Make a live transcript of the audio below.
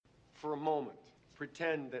for a moment,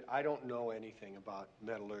 pretend that I don't know anything about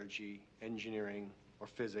metallurgy, engineering, or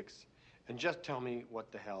physics, and just tell me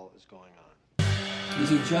what the hell is going on.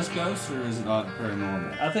 Is it just ghosts or is it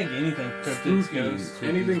paranormal? I think anything cryptid's ghosts.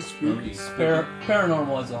 Anything spooky.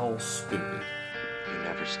 Paranormal as a whole. Stupid. You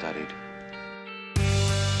never studied.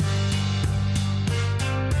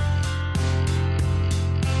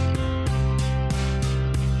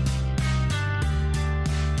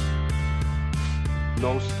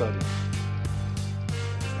 No study.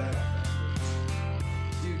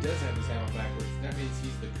 Dude does have his hat on backwards. That means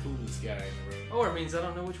he's the coolest guy in the room. Or it means I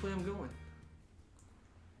don't know which way I'm going.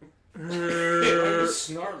 I'm just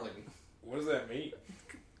snarling. What does that mean?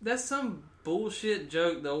 That's some bullshit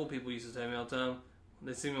joke the old people used to tell me all the time.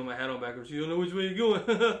 They see me with my hat on backwards. You don't know which way you're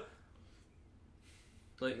going.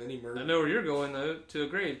 Like, And then he murdered I know where you're going though, to a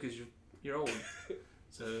grave because you're old.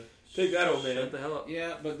 So Take that, old man. Shut the hell up.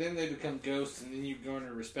 Yeah, but then they become ghosts, and then you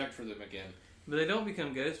garner respect for them again. But they don't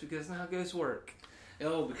become ghosts because that's not how ghosts work.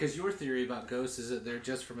 Oh, because your theory about ghosts is that they're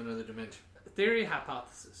just from another dimension. Theory,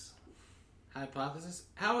 hypothesis. Hypothesis?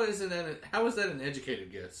 How is that an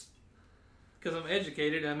educated guess? Because I'm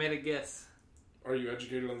educated, I made a guess. Are you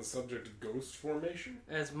educated on the subject of ghost formation?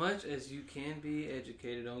 As much as you can be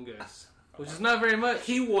educated on ghosts. Which is not very much.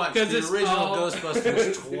 He watched the it's original all-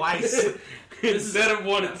 Ghostbusters twice. Instead of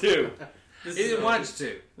 1 and 2. This He is didn't all- watch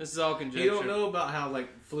two. This is all conjecture. He don't know about how like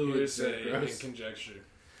fluids are Hearsay and gross. conjecture.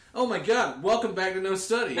 Oh my god! Welcome back to No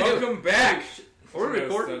Study. Welcome back. We're to No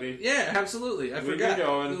recording. Study. Yeah, absolutely. I We've forgot. been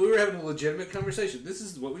going. We were having a legitimate conversation. This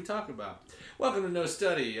is what we talk about. Welcome to No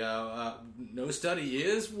Study. No Study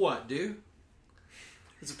is what, dude?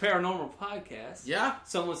 It's a paranormal podcast. Yeah.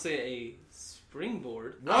 Some would say a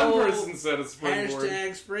springboard. One person said a springboard.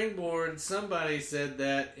 Hashtag springboard. Somebody said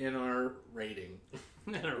that in our rating.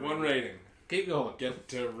 One rating. Keep going. Get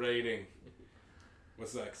to rating.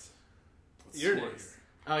 What's next? What's Your the score next. here?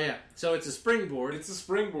 Oh yeah. So it's a springboard. It's a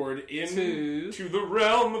springboard To- into the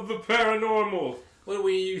realm of the paranormal. What do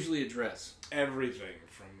we usually address? Everything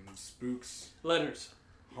from spooks, Letters.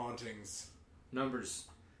 hauntings, Numbers.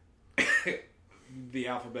 the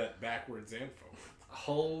alphabet backwards and forward.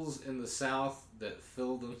 Holes in the south that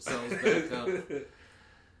fill themselves back up.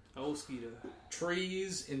 Old Skeeto.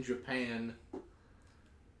 Trees in Japan.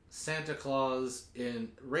 Santa Claus in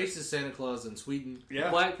racist Santa Claus in Sweden. Yeah.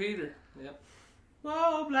 Black Peter. Yep.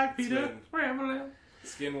 Oh, Black It's Peter. been Rambling.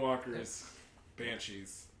 Skinwalkers,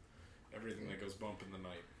 banshees, everything that goes bump in the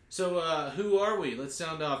night. So, who are we? Let's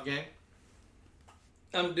sound off, gang.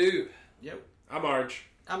 I'm due. Yep. I'm Arch.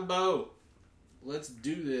 I'm Bo. Let's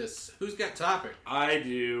do this. Who's got topic? I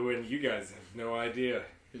do, and you guys have no idea.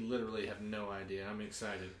 We literally have no idea. I'm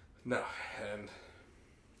excited. No, and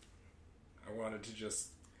I wanted to just...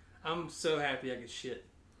 I'm so happy I could shit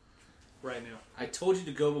right now. I told you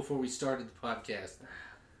to go before we started the podcast.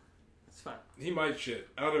 It's fine. He might shit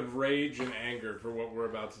out of rage and anger for what we're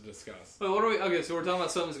about to discuss. Wait, what are we? Okay, so we're talking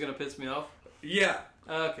about something that's going to piss me off? Yeah,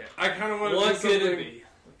 Okay. I kind of want to What do could something... it be?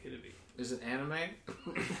 What could it be? Is it anime?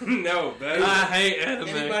 No, that is... I hate anime.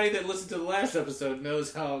 Anybody that listened to the last episode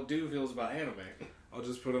knows how Do feels about anime. I'll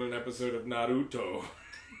just put on an episode of Naruto.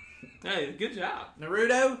 Hey, good job.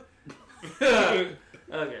 Naruto? Okay.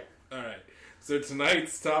 Alright, so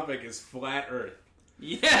tonight's topic is Flat Earth.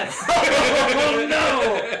 Yes! Oh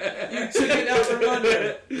no! You took it out from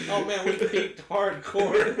under. Oh man, we peaked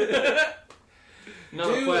hardcore. Not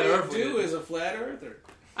a flat earther. Do is a flat earther.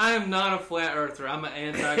 I am not a flat earther. I'm an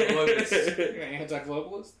anti-globist. You're an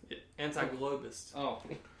anti-globalist? Anti-globist. Oh.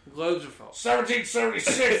 Globes are false.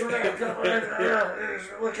 1776,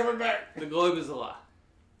 we're coming back. The globe is a lie.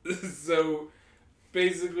 So,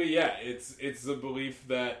 basically, yeah, it's the belief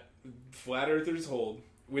that flat earthers hold,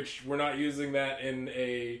 which we're not using that in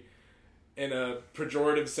a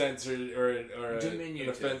pejorative sense or a, Diminutive. an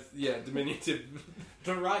offense. Yeah, diminutive,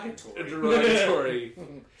 Derogatory. a derogatory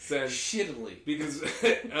sense. Shittily. Because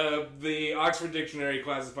the Oxford Dictionary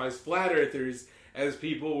classifies flat earthers as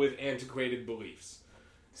people with antiquated beliefs.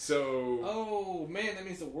 So, Oh man, that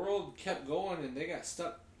means the world kept going and they got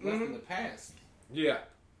stuck left in the past. yeah.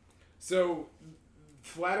 So,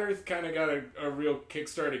 Flat Earth kind of got a real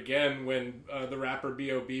kickstart again when the rapper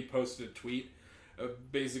B.O.B. posted a tweet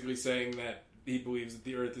basically saying that he believes that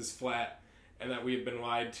the Earth is flat and that we have been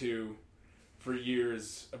lied to for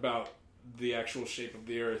years about the actual shape of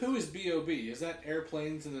the Earth. Who is B.O.B.? Is that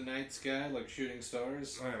airplanes in the night sky, like shooting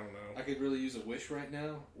stars? I don't know. I could really use a wish right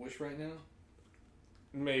now.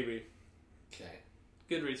 Maybe. Okay.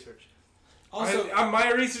 Good research. Also,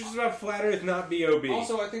 my research is about Flat Earth, not B.O.B.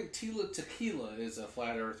 also, I think Tila Tequila is a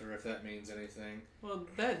flat earther, if that means anything. Well,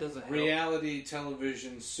 that doesn't help. Reality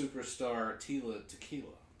television superstar Tila Tequila.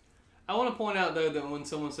 I want to point out though that when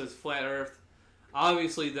someone says flat Earth,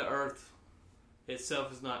 obviously the Earth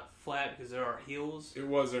itself is not flat because there are hills, It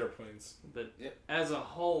was airplanes. but Yep. as a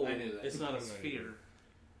whole, I knew that. it's not I a know you sphere.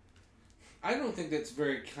 I don't think that's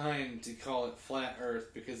very kind to call it flat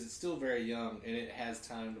Earth because it's still very young and it has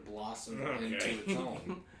time to blossom Okay. into its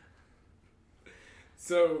own.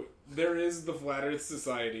 So there is the Flat Earth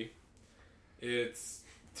Society. It's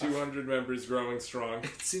 200 members growing strong.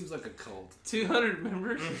 It seems like a cult. 200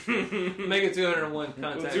 members, make it 201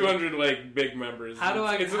 Well, contact. 200 like big members. How do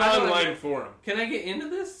I- It's an how do I online get- forum. Can I get into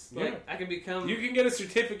this? Yeah. Like, I can become. You can get a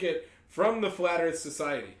certificate from the Flat Earth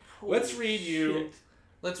Society. Holy Let's read you. shit.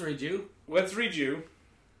 Let's read you. Let's read you.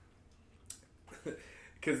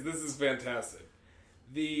 Because this is fantastic.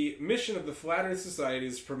 The mission of the Flat Earth Society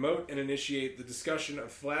is to promote and initiate the discussion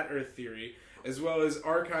of flat Earth theory, as well as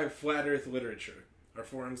archive flat Earth literature. Our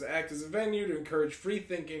forums act as a venue to encourage free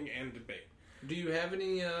thinking and debate. Do you have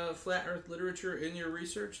any flat Earth literature in your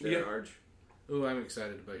research there, Yeah. Arj? Ooh, I'm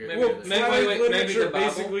excited about hearing Maybe- this. maybe- Flat wait, Earth wait, maybe literature the Bible?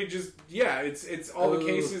 basically just it's all the Ooh.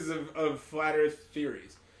 cases of flat Earth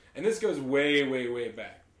theories, and this goes way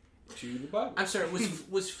back to the Bible. I'm sorry,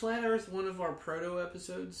 was Flat Earth one of our proto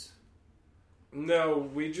episodes? No,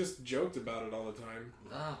 we just joked about it all the time.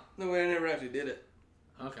 Oh, No, I never actually did it.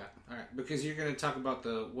 okay. Alright, because you're going to talk about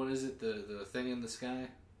what is it, the thing in the sky?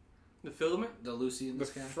 The filament? The Lucy in The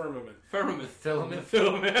the sky? firmament. Firmament. Filament? The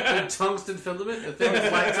filament. The tungsten filament? The thing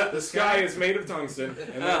that lights up The sky is made of tungsten,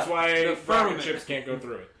 and that's Ah, why the rocket firmament. ships can't go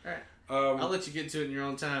through it. Alright. Um, I'll let you get to it in your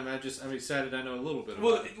own time. I'm excited I know a little bit about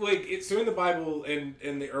well, it. like so in the Bible, and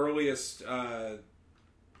in the earliest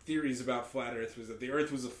theories about flat Earth was that the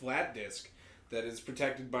Earth was a flat disk that is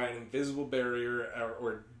protected by an invisible barrier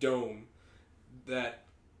or dome that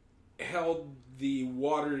held the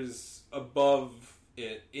waters above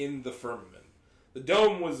it in the firmament. The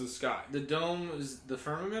dome was the sky. The dome is the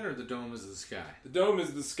firmament or the dome is the sky? The dome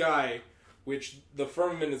is the sky, which the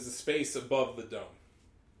firmament is the space above the dome.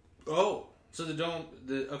 Oh. So the dome,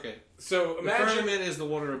 okay. So The imagine, firmament is the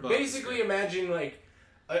water above. basically imagine like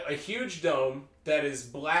a huge dome that is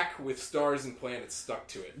black with stars and planets stuck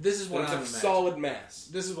to it. This is what It's I'm a imagining. solid mass.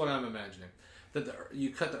 This is what I'm imagining. That you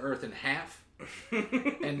cut the Earth in half,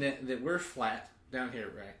 and that we're flat down here,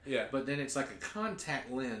 right? Yeah. But then it's like a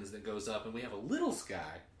contact lens that goes up, and we have a little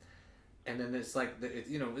sky, and then it's like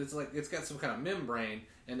it's like it's got some kind of membrane,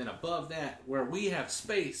 and then above that, where we have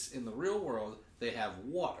space in the real world, they have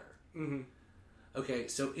water. Mhm. Okay,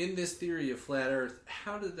 so in this theory of flat Earth,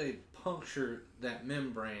 how do they puncture that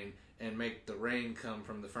membrane and make the rain come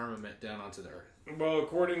from the firmament down onto the Earth? Well,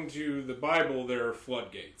 according to the Bible, there are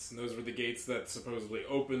floodgates, and those were the gates that supposedly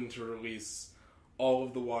opened to release all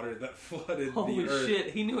of the water that flooded Holy the Earth shit,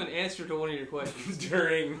 he knew an answer to one of your questions.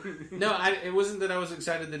 during. No, it wasn't that I was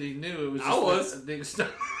excited that he knew. It was. I Just was. The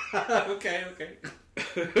stuff. Okay.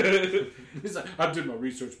 He's like, I did my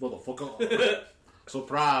research, motherfucker.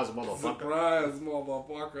 Surprise, motherfucker. Surprise,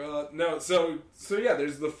 motherfucker! No, so yeah,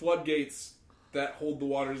 there's the floodgates that hold the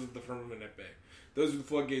waters of the firmament at bay. Those are the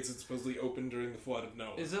floodgates that supposedly opened during the flood of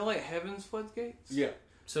Noah. Is it like heaven's floodgates? Yeah,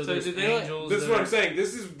 So So there's did they, like- angels. this is that what are- I'm saying.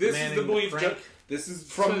 This is the Manning belief. Frank? This is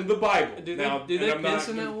from So, the Bible. Do now, they and I'm piss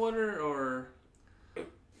in not- that water, or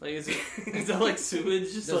like is that like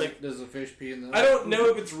sewage? Just like Does a fish pee in the? I don't know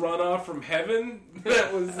if it's runoff from heaven.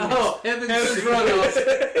 That was oh, Heaven's heaven's sewage.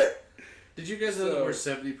 runoff. Did you guys know that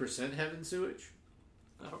So- we're 70% heaven sewage?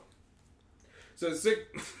 So sick.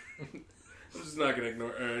 I'm just not gonna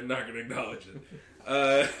acknowledge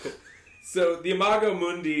it. So the Imago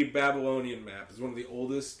Mundi Babylonian map is one of the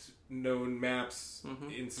oldest known maps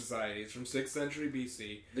in society. It's from 6th century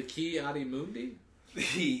BC. The Key Adi Mundi?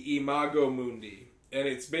 The Imago Mundi, and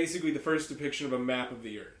it's basically the first depiction of a map of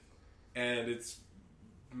the Earth, and it's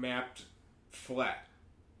mapped flat,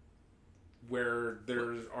 where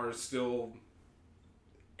there are still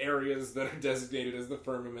areas that are designated as the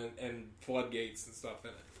firmament and floodgates and stuff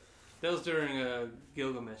in it. That was during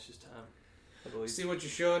Gilgamesh's time, I believe. See, what you're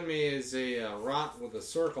showing me is a rock with a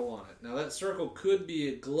circle on it. Now, that circle could be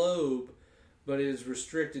a globe, but it is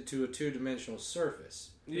restricted to a two-dimensional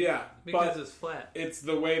surface. Yeah, Because but it's flat. it's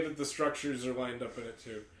the way that the structures are lined up in it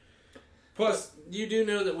too. Plus, You do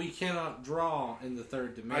know that we cannot draw in the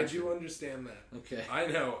third I dimension. do understand that. Okay. I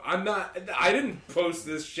know. I didn't post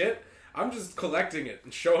this shit. I'm just collecting it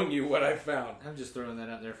and showing you what I found. I'm just throwing that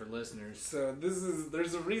out there for listeners. So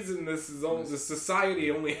there's a reason this is almost, the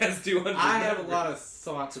society only has 200 I have a members. lot of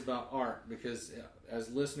thoughts about art because,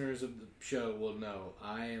 as listeners of the show will know,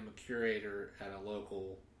 I am a curator at a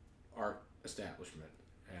local art establishment,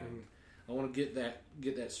 and I want to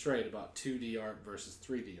get that straight about 2D art versus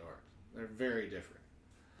 3D art. They're very different.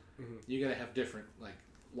 You got to have different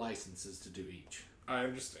licenses to do each. I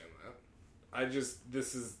understand that.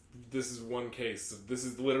 This is one case. This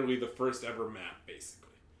is literally the first ever map, basically.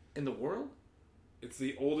 In the world? It's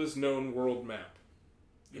the oldest known world map.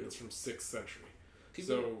 And it's from 6th century.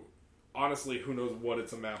 So, honestly, who knows what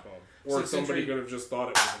it's a map of? Or 6th somebody century- could have just thought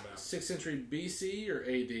it was a map. 6th century BC or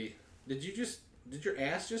AD? Did your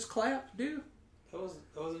ass just clap, dude? That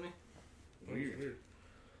wasn't me. Weird.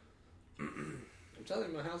 I'm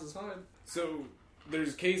telling you, my house is haunted. So,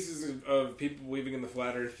 there's cases of people believing in the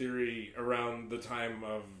flat Earth theory around the time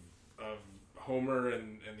of Homer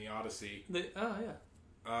and the Odyssey. The Iliad.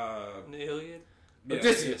 Yeah,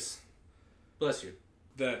 Odysseus. Bless you.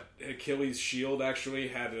 that Achilles' shield actually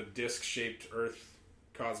had a disc-shaped Earth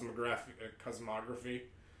cosmography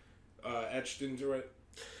etched into it.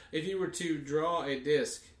 If you were to draw a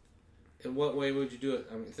disc, in what way would you do it?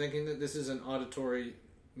 I'm thinking that this is an auditory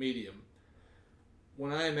medium.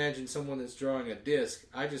 When I imagine someone that's drawing a disc,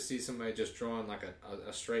 I just see somebody just drawing like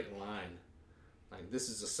a straight line. Like this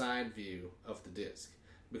is a side view of the disc.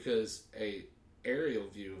 Because a aerial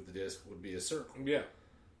view of the disc would be a circle. Yeah.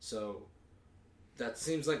 So that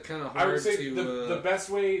seems like kind of I hard would say to... the best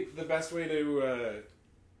way to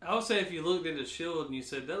I would say if you looked at a shield and you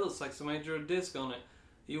said, that looks like somebody drew a disc on it,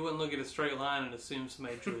 you wouldn't look at a straight line and assume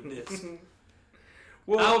somebody drew a disc.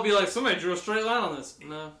 I would be like, somebody drew a straight line on this.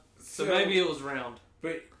 No. So maybe it was round.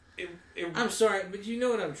 But I'm sorry, but you know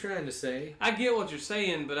what I'm trying to say. I get what you're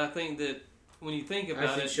saying, but I think that when you think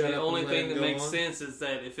about should it, shut the up only and let thing it that go makes on. sense is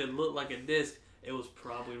that if it looked like a disc, it was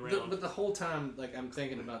probably round. But the whole time, like I'm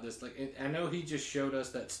thinking about this, like I know he just showed us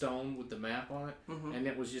that stone with the map on it, and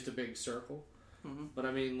it was just a big circle. But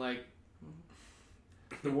I mean, like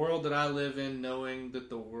the world that I live in, knowing that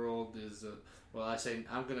the world is,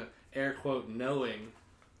 I'm gonna air quote knowing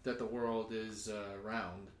that the world is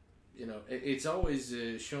round. You know, it's always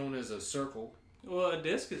shown as a circle. Well, a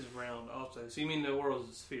disc is round also. So you mean the world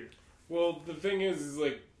is a sphere? well, the thing is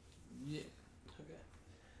like, Yeah. Okay.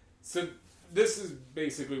 so this is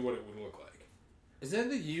basically what it would look like. Is that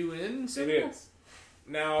the UN It symbol? is.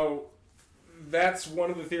 Now, that's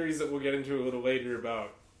one of the theories that we'll get into a little later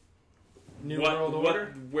about New World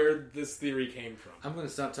Order? where this theory came from. I'm gonna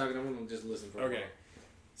stop talking. I'm gonna just listen for a Okay. while.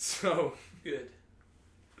 So, Good.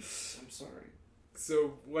 I'm sorry.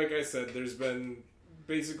 like I said, there's been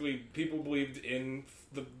basically people believed in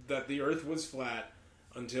that the Earth was flat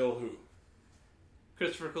until who?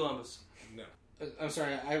 Christopher Columbus. No. I'm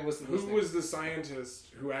sorry. I wasn't. Who listening. was the scientist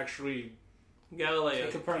who actually Galileo.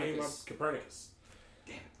 came up? Copernicus.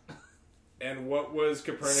 Damn it. And what was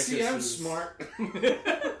Copernicus? See, I'm smart.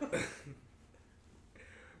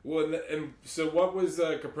 Well, and so what was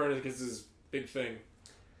Copernicus's big thing?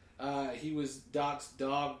 He was Doc's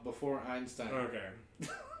dog before Einstein. Okay.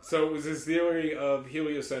 So it was his theory of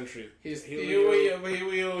heliocentry. His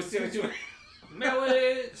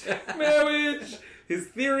Marriage! His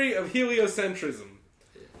theory of heliocentrism,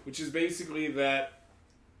 which is basically that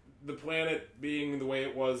the planet being the way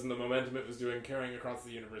it was and the momentum it was doing, carrying across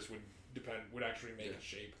the universe would actually make a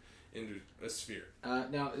shape into a sphere.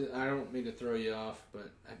 Now, I don't mean to throw you off,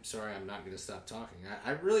 but I'm sorry, I'm not going to stop talking.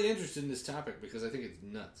 I'm really interested in this topic because I think it's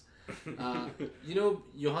nuts. You know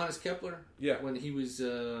Johannes Kepler? Yeah. When he was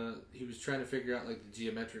trying to figure out like the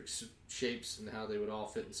geometric shapes and how they would all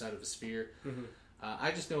fit inside of a sphere. Mm-hmm.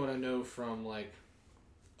 I just know what I know from like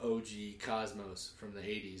OG Cosmos from the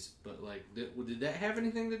 80s, but like did that have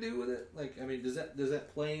anything to do with it? Like, I mean, does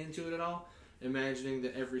that play into it at all? Imagining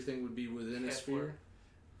that everything would be within a sphere?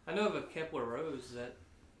 I know of a Kepler rose.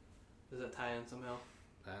 Does that tie in somehow?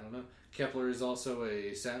 I don't know. Kepler is also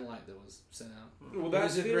a satellite that was sent out. Well, He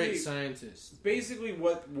that's was a great scientist. Basically,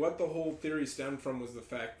 what the whole theory stemmed from was the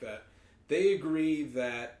fact that they agree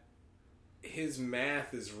that his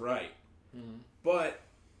math is right, but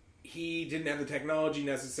he didn't have the technology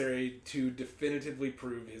necessary to definitively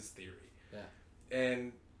prove his theory. Yeah.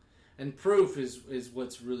 And proof is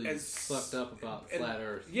what's really fucked up about flat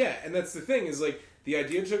Earth. Yeah, and that's the thing is like the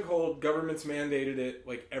idea took hold. Governments mandated it.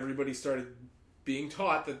 Like everybody started being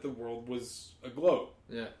taught that the world was a globe.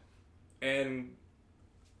 Yeah. And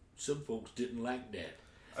some folks didn't like that.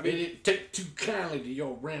 I mean, they didn't take too kindly to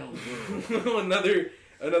your round world.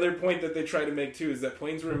 Another point that they try to make too is that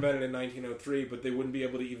planes were invented in 1903, but they wouldn't be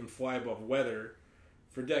able to even fly above weather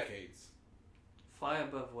for decades. Fly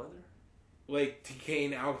above weather? Like to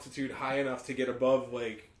gain altitude high enough to get above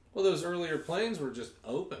like. Well, those earlier planes were just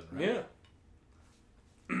open, right?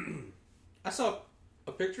 Yeah. I saw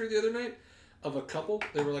a picture the other night of a couple.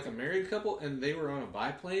 They were like a married couple, and they were on a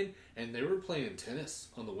biplane, and they were playing tennis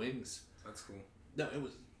on the wings. That's cool. No,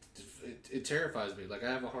 it terrifies me. Like, I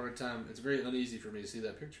have a hard time. It's very uneasy for me to see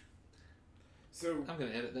that picture. So I'm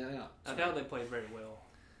going to edit that out. I doubt they played very well.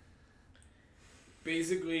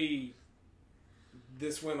 basically,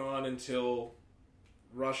 this went on until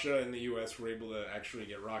Russia and the U.S. were able to actually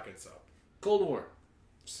get rockets up. Cold War.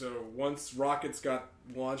 So once rockets got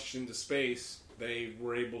launched into space, they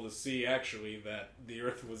were able to see actually that the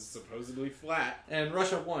Earth was supposedly flat. And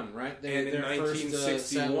Russia won, right? And in their first,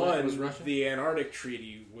 satellite was 1961, Russia? the Antarctic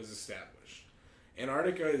Treaty was established.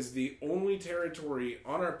 Antarctica is the only territory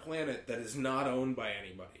on our planet that is not owned by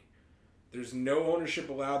anybody. There's no ownership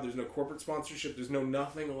allowed. There's no corporate sponsorship. There's no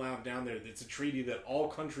nothing allowed down there. It's a treaty that all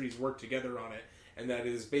countries work together on it, and that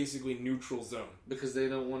is basically neutral zone. Because they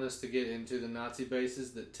don't want us to get into the Nazi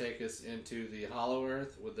bases that take us into the Hollow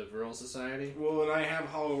Earth with the Vril Society. Well, and I have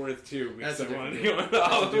Hollow Earth too, because That's a I want to different go on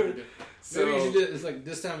That's a Hollow different Earth. deal. So, Maybe you should do it. It's like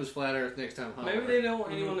this time is Flat Earth, next time Hollow Maybe Earth. they don't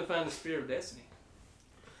want anyone to find the Spear of Destiny.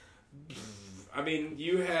 I mean,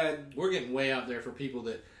 you had... We're getting way out there for people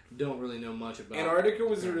that don't really know much about Antarctica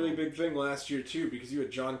was a really big thing last year, too, because you had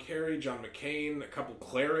John Kerry, John McCain, a couple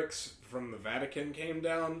clerics from the Vatican came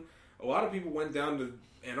down. A lot of people went down to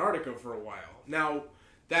Antarctica for a while. Now,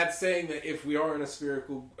 that's saying that if we are in a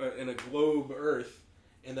spherical, in a globe Earth,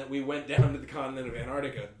 and that we went down to the continent of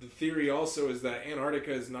Antarctica, the theory also is that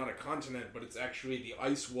Antarctica is not a continent, but it's actually the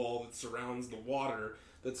ice wall that surrounds the water,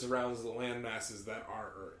 that surrounds the land masses that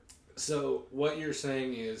are Earth. So what you're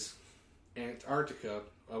saying is Antarctica,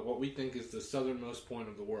 what we think is the southernmost point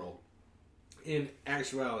of the world, in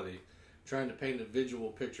actuality, trying to paint a visual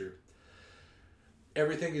picture,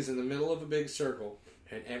 everything is in the middle of a big circle,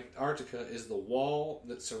 and Antarctica is the wall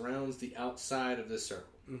that surrounds the outside of this circle.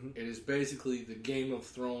 Mm-hmm. It is basically the Game of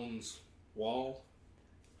Thrones wall.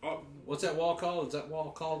 Oh, What's that wall called? Is that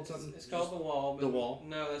wall called something? It's called the Wall. But The Wall?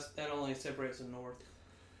 No, that only separates the north.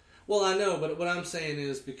 Well, I know, but what I'm saying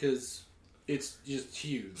is because it's just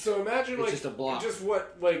huge. so imagine, It's like, just a block. just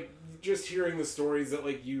what, like, just hearing the stories that,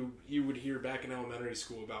 like, you would hear back in elementary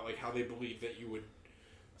school about, like, how they believed that you would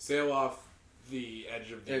sail off the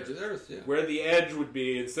edge of the Edge Earth. of the Earth, yeah. Where the edge would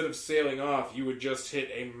be, instead of sailing off, you would just hit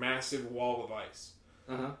a massive wall of ice.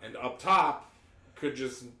 Uh-huh. And up top could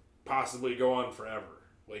just possibly go on forever.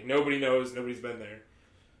 Like, nobody knows, nobody's been there.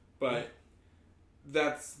 But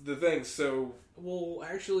that's the thing, so... Well,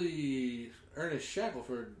 actually, Ernest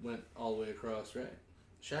Shackelford went all the way across, right?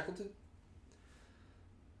 Shackleton?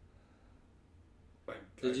 Like,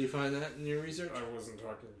 Did you find that in your research? I wasn't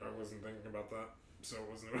thinking about that. So it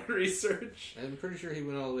wasn't in my research. I'm pretty sure he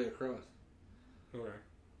went all the way across. Okay.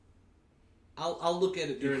 I'll look at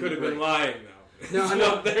it You during could the have break. been lying, though. No, That's I know.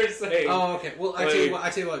 what they're saying. Oh, okay. Well, I Like-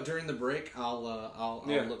 tell you what. During the break, I'll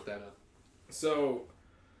Yeah. look that up. So,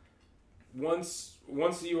 once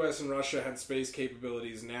the U.S. and Russia had space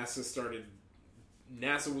capabilities, NASA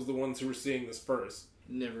was the ones who were seeing this first.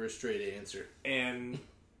 Never a straight answer. And,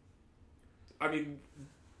 I mean,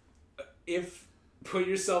 put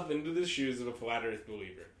yourself into the shoes of a flat Earth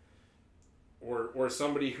believer. Or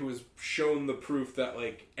somebody who has shown the proof that,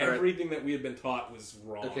 like, All right. everything that we had been taught was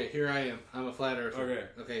wrong. Okay, here I am. I'm a flat earther.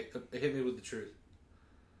 Okay. Okay, hit me with the truth.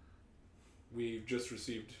 We've just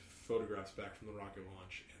received photographs back from the rocket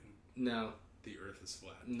launch, and No, the Earth is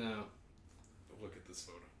flat. no. Look at this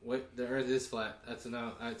photo. Wait, the Earth is flat. That's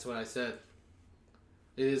what I said.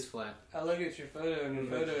 It is flat. I look at your photo, and your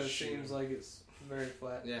Look at photo your seems shoe. like it's very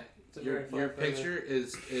flat. Yeah, It's a your very flat your photo. picture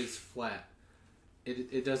is flat.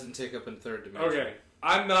 It doesn't take up in third dimension. Okay,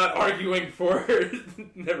 I'm not arguing for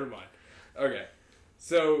never mind. Okay,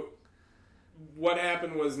 so what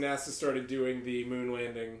happened was NASA started doing the moon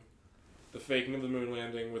landing, the faking of the moon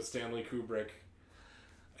landing with Stanley Kubrick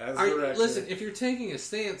as director. Listen, if you're taking a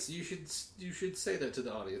stance, you should say that to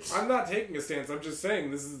the audience. I'm not taking a stance. I'm just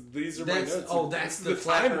saying these are my That's notes. that's This the is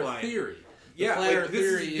flat Earth timeline. theory. Yeah, flat like, Earth this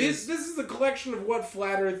theory is this is a collection of what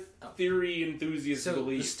flat Earth theory enthusiasts So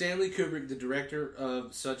believe. Stanley Kubrick, the director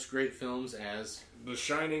of such great films as The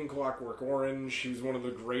Shining, Clockwork Orange. He was one of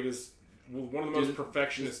the greatest, one of the most Dude,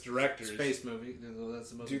 perfectionist directors. Space movie, that's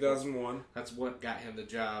the most 2001. That's what got him the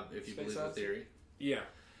job, if you Space believe the Odyssey? theory. Yeah.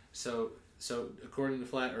 So according to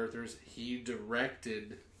flat earthers, he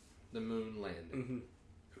directed the moon landing. Mm-hmm.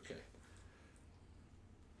 Okay.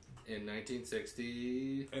 In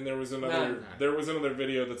 1960. And there was another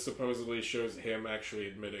video that supposedly shows him actually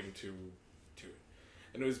admitting to it,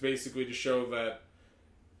 and it was basically to show that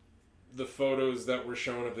the photos that were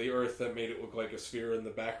shown of the Earth that made it look like a sphere in the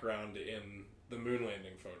background in the moon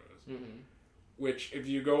landing photos. Mm-hmm. Which, if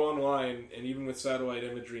you go online, and even with satellite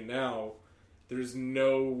imagery now, there's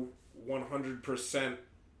no 100%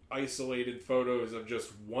 isolated photos of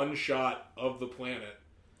just one shot of the planet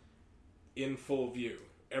in full view.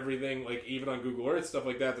 Everything, like even on Google Earth, stuff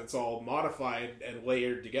like that, that's all modified and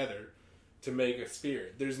layered together. to make a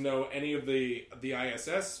sphere. There's no any of the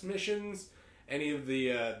ISS missions, any of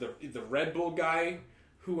the Red Bull guy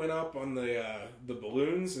who went up on the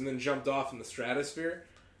balloons and then jumped off in the stratosphere.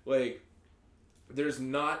 Like, there's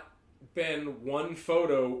not been one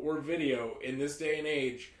photo or video in this day and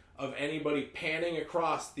age of anybody panning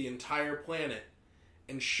across the entire planet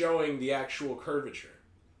and showing the actual curvature.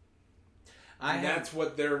 That's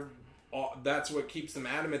what keeps them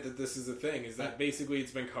adamant that this is a thing, is that basically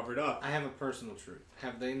it's been covered up. I have a personal truth.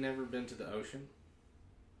 Have they never been to the ocean?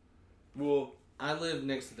 Well, I live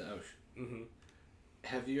next to the ocean. Mm-hmm.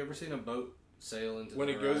 Have you ever seen a boat sail into when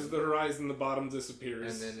the it horizon? goes to the horizon, the bottom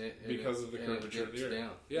disappears, and then because of the curvature of the Earth.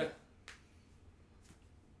 Down. Yeah.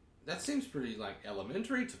 That seems pretty,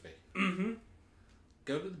 elementary to me. Mm-hmm.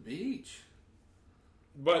 Go to the beach.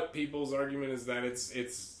 But people's argument is that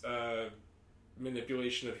it's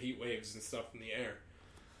manipulation of heat waves and stuff in the air.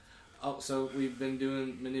 Oh, so we've been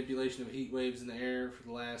doing manipulation of heat waves in the air for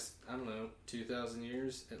the last, 2,000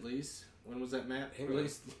 years at least. When was that map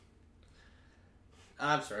released?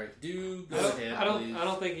 I'm sorry. Go ahead, please. I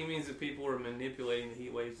don't think he means that people were manipulating the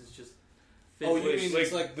heat waves. It's just Oh, you mean like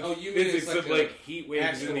it's like the oh, you mean physics it's of heat waves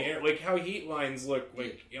actual, in the air, like how heat lines look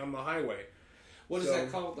on the highway. What is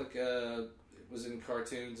that called? It was in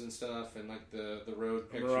cartoons and stuff, and the road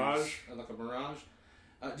pictures, mirage, like a mirage.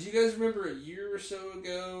 Do you guys remember a year or so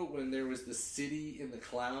ago when there was the city in the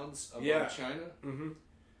clouds above China? Mm-hmm.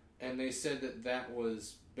 And they said that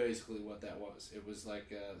was basically what that was. It was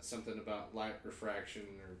something about light refraction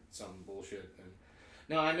or some bullshit. And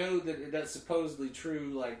now I know that that's supposedly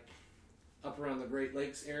true, up around the Great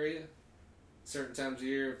Lakes area, certain times of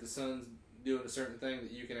year, if the sun's doing a certain thing,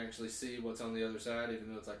 that you can actually see what's on the other side,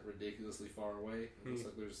 even though it's ridiculously far away. It looks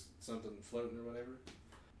like there's something floating or whatever.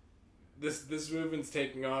 This movement's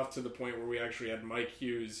taking off to the point where we actually had Mike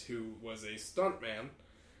Hughes, who was a stuntman,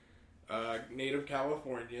 native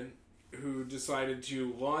Californian, who decided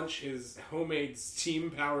to launch his homemade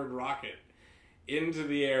steam-powered rocket into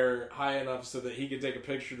the air high enough so that he could take a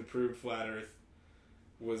picture to prove Flat Earth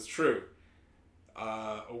was true.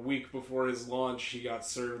 A week before his launch, he got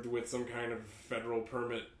served with some kind of federal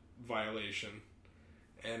permit violation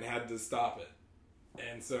and had to stop it.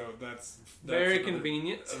 And so that's very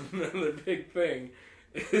convenient. Another big thing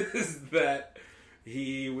is that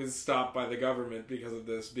he was stopped by the government because of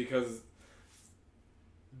this, because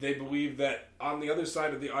they believe that on the other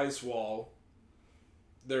side of the ice wall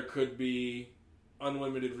there could be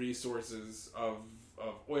unlimited resources of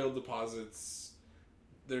oil deposits.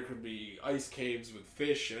 There could be ice caves with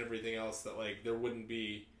fish and everything else that there wouldn't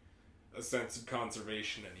be a sense of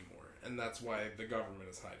conservation anymore, and that's why the government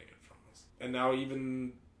is hiding it from us. And now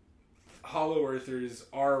even hollow earthers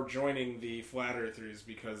are joining the flat earthers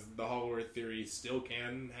because the hollow earth theory still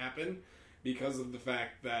can happen because of the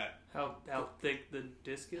fact that how thick the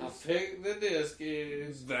disc is. How thick the disc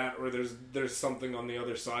is. That or there's something on the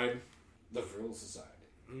other side. The Vril Society.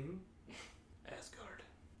 Mm-hmm.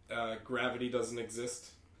 Asgard. Gravity doesn't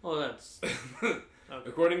exist. Well, that's... Okay.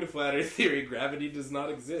 According to Flat Earth theory, gravity does not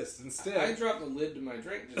exist. Instead, I dropped the lid to my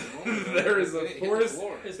drink just a moment ago. There is a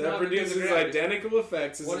force that produces identical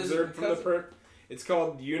effects as what observed from the It's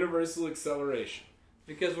called universal acceleration.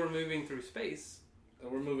 Because we're moving through space.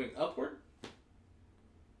 We're moving upward?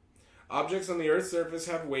 Objects on the Earth's surface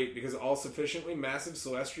have weight because all sufficiently massive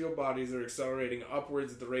celestial bodies are accelerating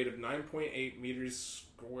upwards at the rate of 9.8 meters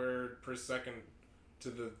squared per second to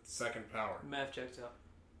the second power. Math checks out.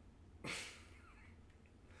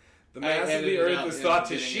 The mass of the Earth is thought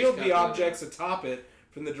to shield the objects atop it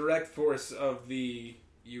from the direct force of the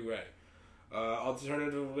UA.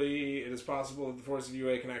 Alternatively, it is possible that the force of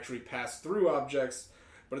UA can actually pass through objects,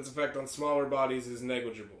 but its effect on smaller bodies is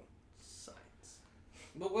negligible. Science.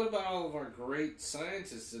 But what about all of our great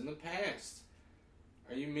scientists in the past?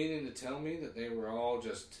 Are you meaning to tell me that they were all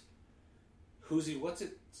just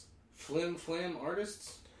flim-flam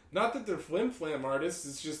artists? Not that they're flim-flam artists,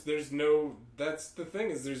 it's just that's the thing,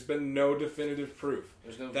 is there's been no definitive proof.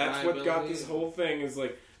 There's no That's what got this whole thing, is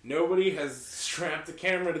nobody has strapped a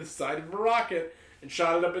camera to the side of a rocket and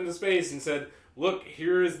shot it up into space and said, look,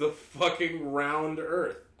 here is the fucking round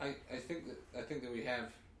Earth. I think that we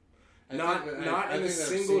have... Not in a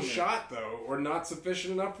single shot, though, or not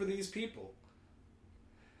sufficient enough for these people.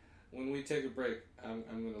 When we take a break, I'm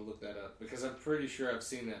going to look that up, because I'm pretty sure I've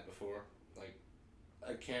seen that before.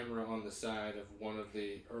 A camera on the side of one of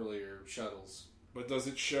the earlier shuttles. But does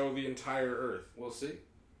it show the entire Earth? We'll see.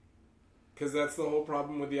 Because that's the whole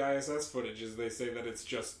problem with the ISS footage, is they say that it's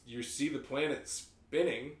just, you see the planet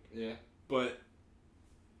spinning, yeah, but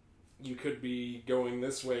you could be going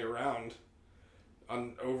this way around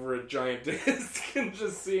on over a giant disc and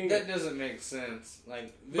just seeing That it. doesn't make sense.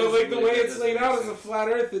 Like, But like the visually, way that it's doesn't laid make out as a sense. flat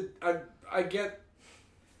Earth, I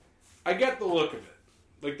get the look of it.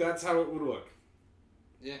 Like that's how it would look.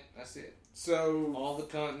 Yeah, I see it. So, All the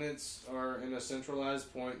continents are in a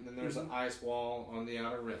centralized point, and then there's an ice wall on the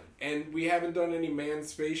outer rim. and we haven't done any manned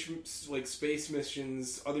space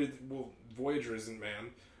missions Voyager isn't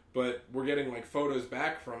manned, but we're getting like photos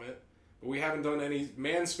back from it. But we haven't done any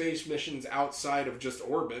manned space missions outside of just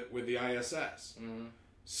orbit with the ISS. Mm-hmm.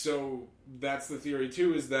 So that's the theory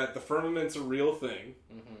too, is that the firmament's a real thing,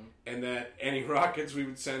 Mm-hmm. and that any rockets we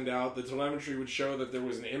would send out, the telemetry would show that there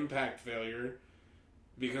was an impact failure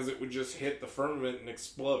because it would just hit the firmament and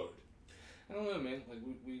explode. I don't know, man. Like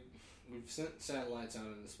we've sent satellites out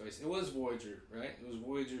into space. It was Voyager, right? It was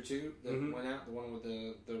Voyager 2 that Mhm. went out, the one with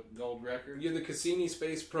the gold record. Yeah, the Cassini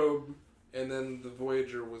space probe, and then the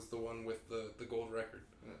Voyager was the one with the gold record.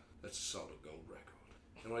 Yeah. That's a solid gold record.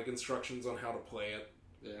 And like instructions on how to play it,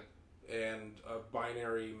 Yeah. and a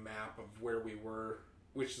binary map of where we were,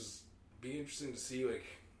 which is be interesting to see like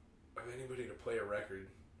of anybody to play a record.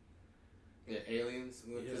 Yeah, aliens.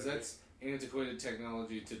 Because Yeah. that's antiquated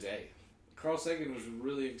technology today. Carl Sagan was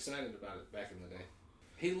really excited about it back in the day.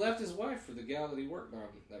 He left his wife for the gal that he worked on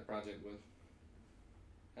that project with.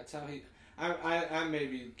 That's how he... I may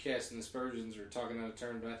be casting aspersions or talking out of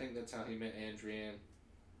turn, but I think that's how he met Andrienne.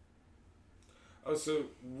 Oh, so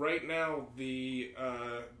right now the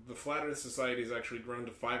Flat Earth Society has actually grown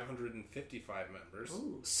to 555 members.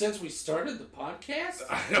 Since we started the podcast?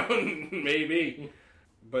 I don't, maybe,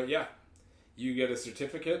 but yeah, you get a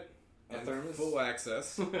certificate A and thermos? full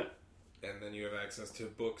access, and then you have access to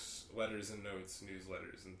books, letters and notes,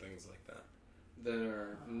 newsletters, and things like that. That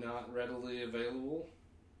are not readily available?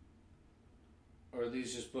 Or are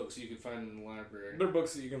these just books you can find in the library? They're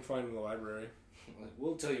books that you can find in the library. Like,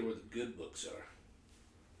 we'll tell you where the good books are.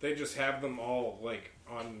 They just have them all like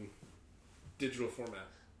on digital format.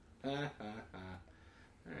 Alright,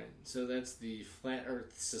 so that's the Flat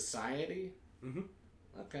Earth Society? Mm-hmm.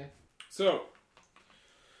 Okay. So,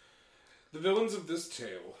 the villains of this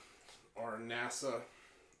tale are NASA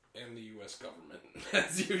and the U.S. government,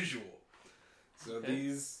 as usual. So Okay.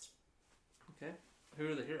 these, Okay.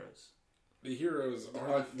 Who are the heroes? the heroes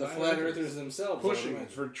are The Flat Earthers themselves. pushing I imagine.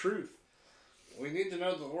 for truth. We need to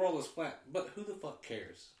know the world is flat, but who the fuck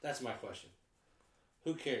cares? That's my question.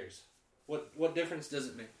 Who cares? What difference does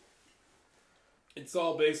it make? It's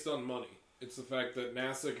all based on money. It's the fact that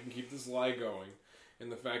NASA can keep this lie going,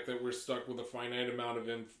 and the fact that we're stuck with a finite amount of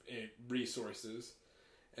resources,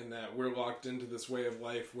 and that we're locked into this way of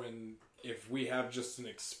life when if we have just an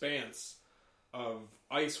expanse of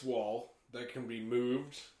ice wall that can be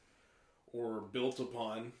moved or built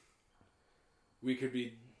upon, we could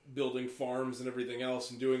be building farms and everything else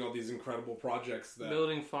and doing all these incredible projects that...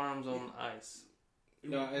 Building farms on ice.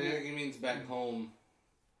 No, I think it means back home.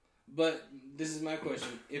 But this is my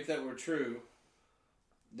question. If that were true,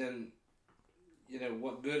 then,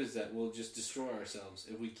 what good is that? We'll just destroy ourselves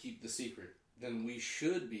if we keep the secret. Then we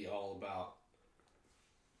should be all about...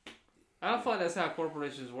 I don't feel like that's how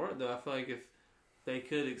corporations work, though. I feel like if they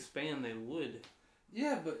could expand, they would.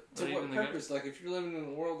 Yeah, but to Or what even the purpose? Like, if you're living in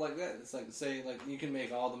a world like that, it's like, say, like, you can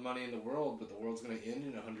make all the money in the world, but the world's going to end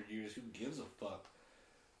in 100 years. Who gives a fuck?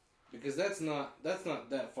 Because that's not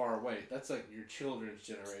that far away. That's like your children's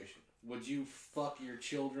generation. Would you fuck your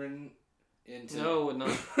children into... No, it would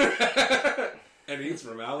not. And he's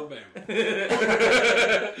from Alabama.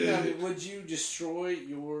 Yeah, I mean, would you destroy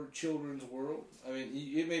your children's world? I mean,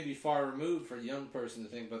 it may be far removed for a young person to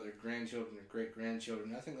think about their grandchildren or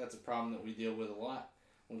great-grandchildren. I think that's a problem that we deal with a lot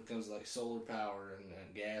when it comes to, like, solar power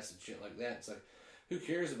and gas and shit like that. It's like, who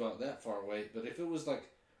cares about that far away? But if it was like,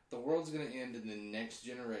 the world's going to end in the next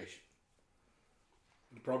generation,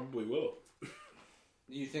 It probably will. do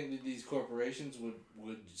you think that these corporations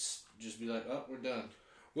would just be like, oh, we're done?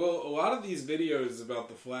 Well, a lot of these videos about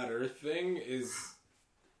the flat Earth thing is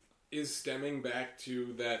stemming back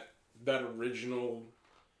to that original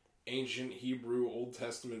ancient Hebrew Old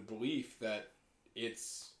Testament belief that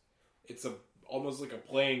it's almost like a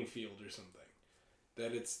playing field or something.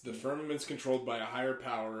 That it's the firmament's controlled by a higher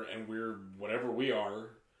power, and we're whatever we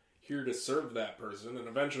are here to serve that person, and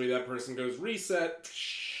eventually that person goes reset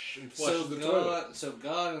and flushes the toilet. So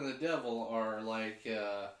God and the devil are like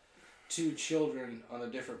two children on a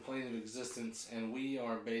different plane of existence, and we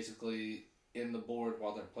are basically in the board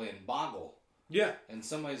while they're playing Boggle. Yeah. And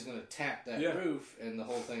somebody's going to tap that Yeah. roof, and the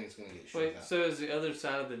whole thing is going to get shut Wait, out. so is the other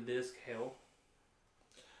side of the disc hell?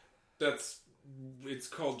 It's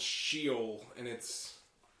called Sheol, and it's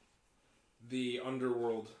the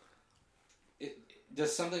underworld.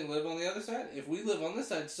 Does something live on the other side? If we live on this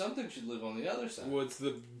side, something should live on the other side. Well, it's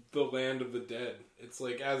the land of the dead. It's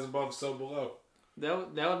like as above, so below.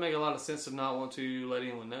 That would make a lot of sense to not want to let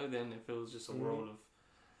anyone know then if it was just a world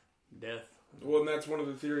of death. Well, and that's one of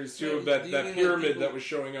the theories too Yeah, of that do you mean pyramid people- that was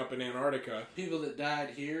showing up in Antarctica. People that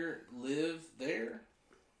died here live there?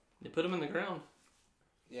 They put them in the ground.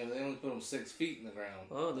 Yeah, but they only put them 6 feet in the ground.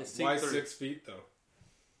 Oh, they see Why through. 6 feet though?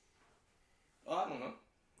 Oh, I don't know.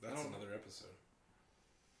 That's another episode.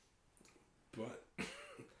 But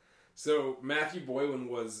so Matthew Boylan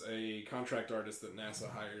was a contract artist that NASA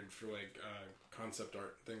hired for like concept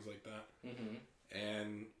art and things like that. Mm-hmm.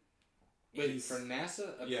 And Wait, he's- for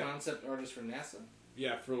NASA? A Yeah. concept artist for NASA?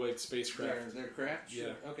 yeah, for like spacecraft Their craft? Sure.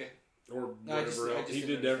 Yeah. Okay. or No, I whatever just else. He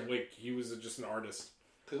didn't did understand. like he was just an artist.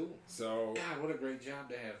 Cool. So God, what a great job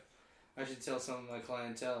to have. I should tell some of my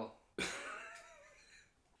clientele.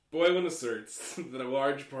 Boylan asserts that a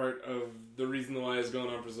large part of the reason the lie has gone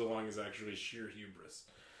on for so long is actually sheer hubris.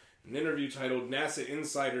 In an interview titled NASA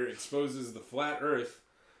Insider Exposes the Flat Earth,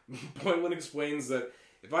 Boylan explains that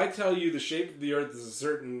if I tell you the shape of the Earth is a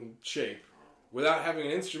certain shape, without having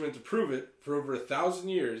an instrument to prove it for over 1,000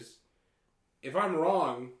 years, if I'm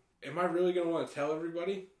wrong, am I really going to want to tell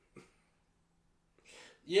everybody?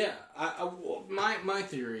 Yeah, well, my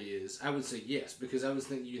theory is, I would say yes, because I was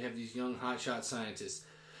thinking you'd have these young hotshot scientists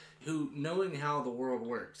who, knowing how the world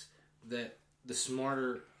works, that the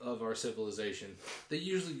smarter of our civilization, they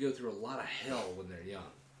usually go through a lot of hell when they're young.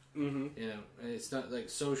 Mm-hmm. You know, and it's not like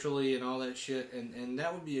socially and all that shit, and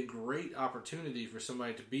that would be a great opportunity for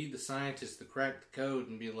somebody to be the scientist, to crack the code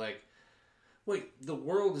and be like, wait, the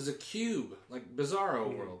world is a cube, like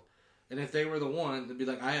Bizarro World. And if they were the one, they'd be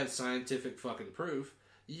like, I have scientific fucking proof.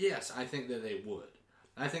 Yes, I think that they would.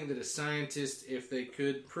 I think that a scientist, if they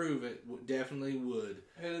could prove it, definitely would.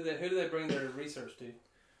 Who do they bring their research to?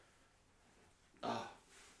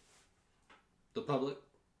 The public.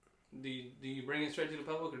 Do you bring it straight to the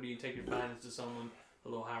public, or do you take your findings to someone a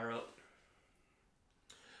little higher up?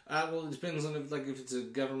 Well, it depends on if it's a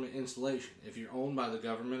government installation. If you're owned by the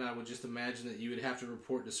government, I would just imagine that you would have to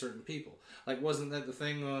report to certain people. Like, wasn't that the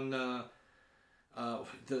thing on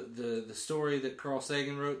the story that Carl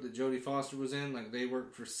Sagan wrote that Jodie Foster was in? Like, they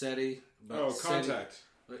worked for SETI. Oh, Contact.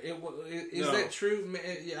 Is No. that true? I mean,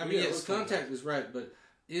 Yeah, it yes, was Contact is right, but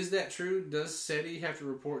is that true? Does SETI have to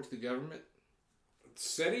report to the government?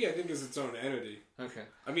 SETI, I think, is its own entity. Okay.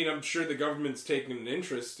 I mean, I'm sure the government's taking an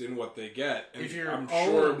interest in what they get. And If you're I'm owned,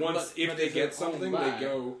 sure but if they if they're get something, owned by- they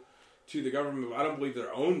go to the government. But I don't believe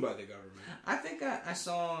they're owned by the government. I think I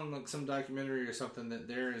saw on like some documentary or something that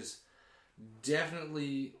there is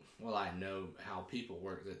definitely. Well, I know how people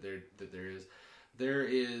work. That there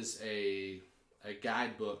is a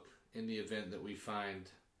guidebook in the event that we find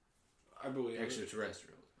I believe it.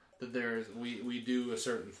 extraterrestrials. That we do a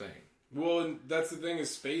certain thing. Well, and that's the thing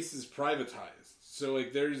is space is privatized. So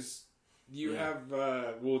like there's you have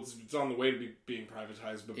it's on the way to being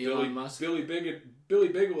privatized. But Elon Musk? Billy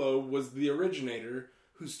Bigelow was the originator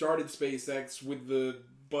who started SpaceX with the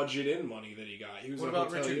budget and money that he got. He was What a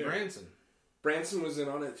about Richard hotelier. Branson? Branson was in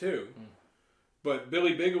on it too. But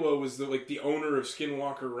Billy Bigelow was the owner of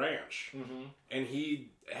Skinwalker Ranch, and he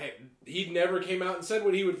never came out and said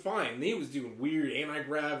what he would find. He was doing weird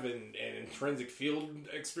anti-grav and intrinsic field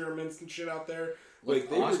experiments and shit out there. Like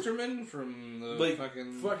they were, Osterman from the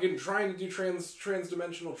fucking trying to do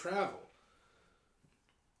transdimensional travel.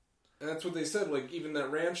 And that's what they said. Like even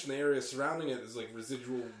that ranch and the area surrounding it is like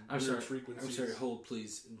residual weird frequencies. I'm sorry. Hold,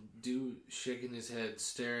 please. Do shaking his head,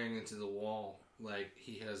 staring into the wall, like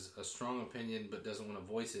he has a strong opinion but doesn't want to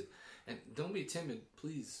voice it. And don't be timid,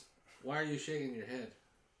 please. Why are you shaking your head?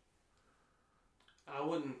 I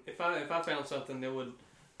wouldn't. If I found something that would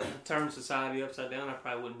turn society upside down, I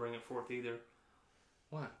probably wouldn't bring it forth either.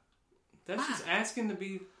 Why? That's just asking to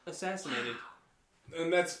be assassinated.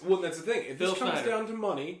 And that's the thing. If Phil this comes Schneider. down to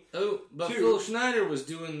money, Oh, but Two. Phil Schneider was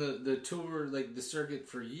doing the tour, like the circuit,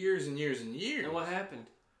 for years and years and years. And what happened?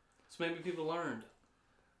 So maybe people learned.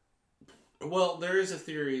 Well, there is a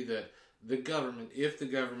theory that the government, if the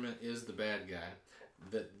government is the bad guy,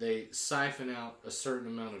 that they siphon out a certain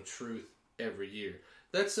amount of truth every year.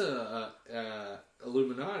 That's a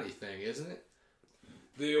Illuminati thing, isn't it?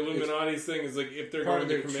 the Illuminati's thing is like if they're part going of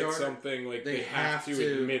to their commit charter, something, like they they have have to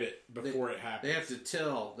to- admit it before it happens. They have to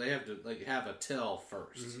tell. They have to like have a tell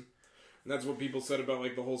first. And that's what people said about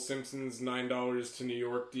like the whole Simpsons $9 to New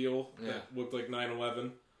York deal that looked like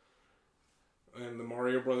 9/11, and the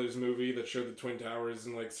Mario Brothers movie that showed the Twin Towers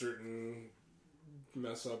and like certain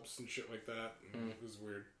mess ups and shit like that. And it was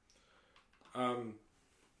weird.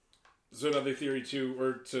 So another theory too,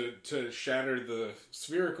 or to shatter the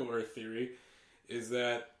spherical Earth theory, is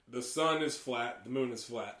that the sun is flat, the moon is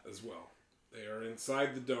flat as well. They are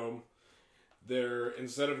inside the dome. They're,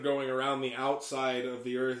 instead of going around the outside of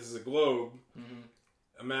the Earth as a globe,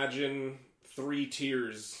 imagine 3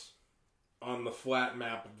 tiers on the flat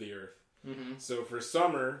map of the Earth. So for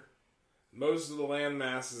summer, most of the land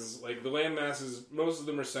masses, most of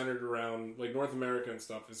them are centered around, like North America and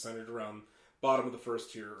stuff is centered around bottom of the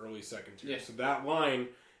first tier, early second tier. Yeah. So that line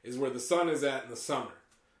is where the sun is at in the summer.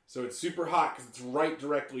 So it's super hot because it's right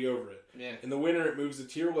directly over it. Yeah. In the winter, it moves a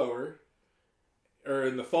tier lower. Or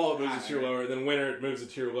in the fall, it moves a tier lower. Then winter, it moves a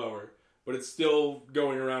tier lower. But it's still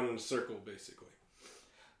going around in a circle, basically.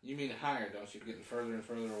 You mean higher, don't you? Getting further and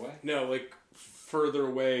further away? No, like further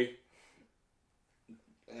away.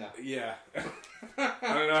 Yeah. Yeah.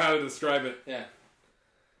 I don't know how to describe it. Yeah.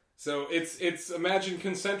 So it's imagine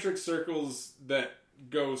concentric circles that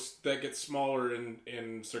get smaller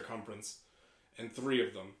in circumference, and 3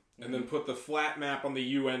 of them, and then put the flat map on the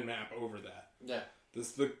UN map over that. Yeah.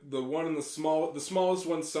 This the one in the smallest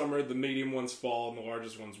one's summer, the medium one's fall, and the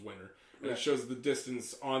largest one's winter. And it shows the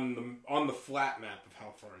distance on the flat map of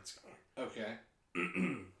how far it's going. Okay.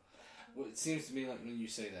 Well, it seems to me like when you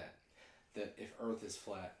say that if Earth is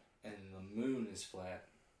flat and the moon is flat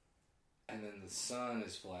and then the sun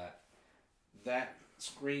is flat, that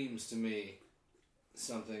screams to me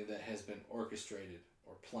something that has been orchestrated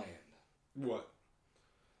or planned. What?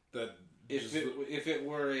 That if it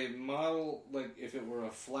were a model, like if it were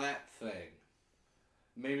a flat thing,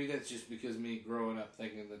 maybe that's just because me growing up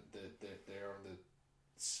thinking that there are the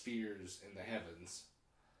spheres in the heavens.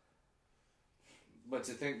 But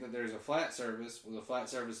to think that there's a flat surface with a flat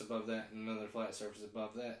surface above that and another flat surface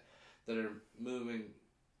above that are moving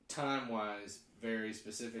time-wise very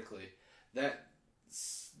specifically,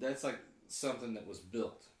 that's like something that was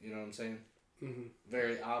built. You know what I'm saying? Mm-hmm.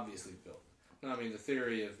 Very obviously built. No, I mean, the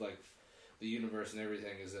theory of like the universe and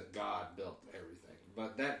everything is that God built everything.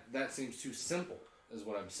 But that seems too simple, is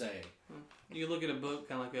what I'm saying. You look at a book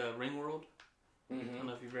kind of like Ringworld. I Mm-hmm. don't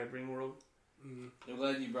know if you've read Ringworld. I'm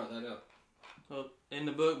glad you brought that up. Well, in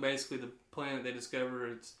the book, basically, the planet they discover,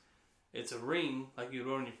 it's a ring, like you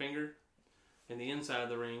would on your finger, and the inside of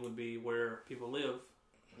the ring would be where people live.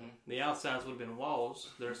 Mm-hmm. The outsides would have been walls.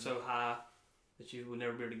 They're so high that you would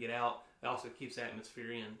never be able to get out. It also keeps the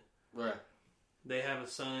atmosphere in. Right. They have a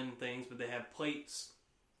sun and things, but they have plates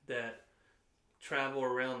that travel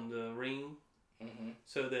around the ring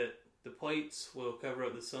so that the plates will cover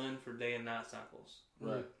up the sun for day and night cycles.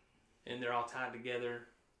 Right. And they're all tied together.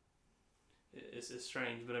 It's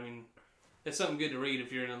strange, but I mean, it's something good to read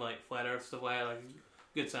if you're into like flat Earth stuff like that. Like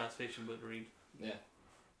good science fiction book to read. Yeah.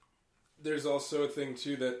 There's also a thing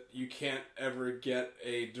too that you can't ever get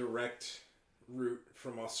a direct route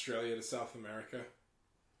from Australia to South America.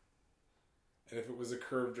 And if it was a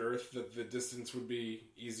curved Earth, that the distance would be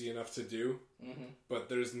easy enough to do. Mm-hmm. But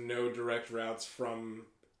there's no direct routes from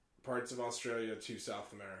parts of Australia to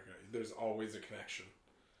South America. There's always a connection.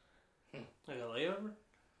 Like a layover?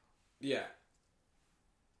 Yeah.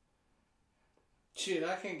 Shit,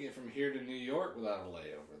 I can't get from here to New York without a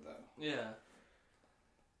layover, though. Yeah.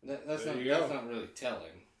 That's There not you go. that's not really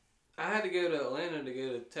telling. I had to go to Atlanta to go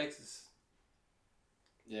to Texas.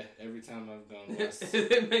 Yeah, every time I've gone west.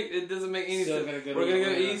 It doesn't make any Still sense. gotta go to We're gonna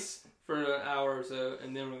go Atlanta. east for an hour or so,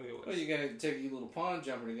 and then we're gonna go west. Well, you gotta take your little pond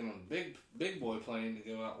jumper to get on a big boy plane to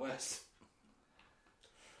go out west.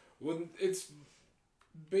 Well, it's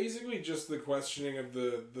basically just the questioning of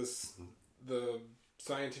the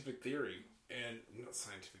scientific theory. And not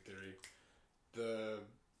scientific theory. The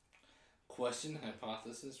Question,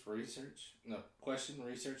 hypothesis, research. No, question,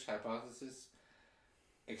 research, hypothesis,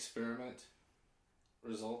 experiment,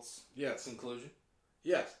 results, yes. conclusion.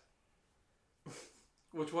 Yes.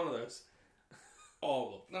 Which one of those?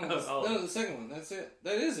 All of them. No, the second one. That's it.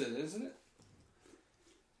 That is it, isn't it?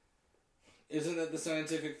 Isn't that the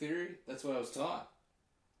scientific theory? That's what I was taught.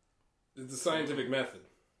 It's the scientific method.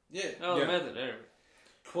 Yeah. Oh, Yeah. the method. There.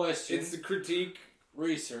 Question, It's the critique.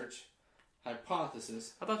 research,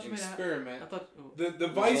 hypothesis, I thought you meant experiment. I thought. The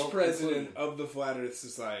vice Result president conclusion. of the Flat Earth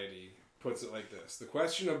Society puts it like this. The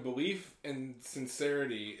question of belief and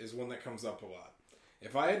sincerity is one that comes up a lot.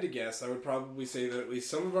 If I had to guess, I would probably say that at least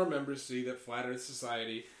some of our members see that Flat Earth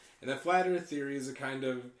Society and that Flat Earth theory is a kind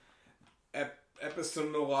of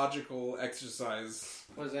epistemological exercise.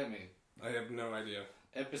 What does that mean? I have no idea.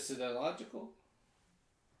 Epistemological?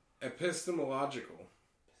 Epistemological.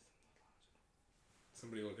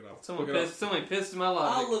 Somebody look it up. Someone Look it up. pissed. Somebody pissed in my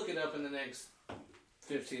logic. I'll look it up in the next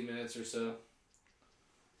 15 minutes or so.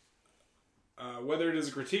 Whether it is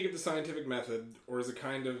a critique of the scientific method or is a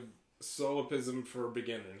kind of solipsism for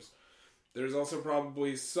beginners, There's also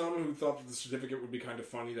probably some who thought that the certificate would be kind of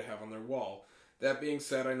funny to have on their wall. That being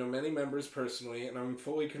said, I know many members personally, and I'm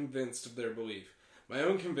fully convinced of their belief. My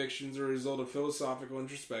own convictions are a result of philosophical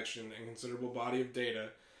introspection and considerable body of data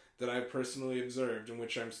that I've personally observed and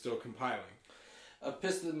which I'm still compiling.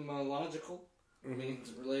 Epistemological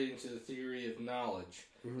means relating to the theory of knowledge,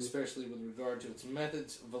 especially with regard to its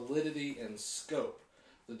methods, validity, and scope.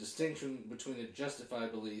 The distinction between a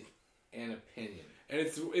justified belief and opinion. And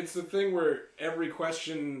it's the thing where every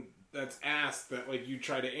question that's asked that like you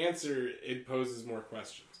try to answer, it poses more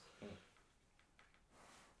questions.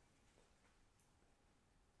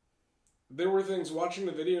 There were things watching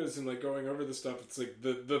the videos and like going over the stuff. It's like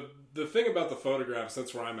the thing about the photographs.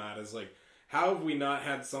 That's where I'm at. Is like, how have we not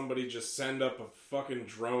had somebody just send up a fucking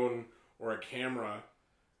drone or a camera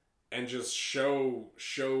and just show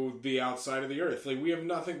the outside of the Earth? Like, we have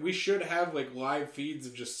nothing. We should have like live feeds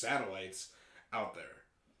of just satellites out there.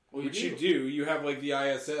 Well, Which you do. You have like the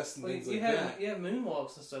ISS and things like that. You have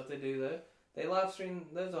moonwalks and stuff they do though. They live stream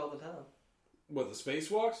those all the time. What, the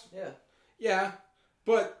spacewalks? Yeah. Yeah,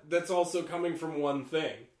 but that's also coming from one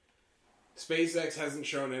thing. SpaceX hasn't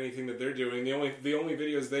shown anything that they're doing. The only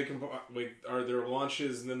videos they can like are their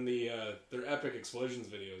launches, and then their epic explosions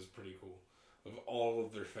video is pretty cool of all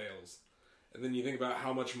of their fails. And then you think about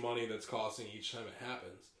how much money that's costing each time it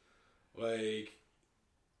happens. Like,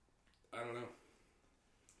 I don't know.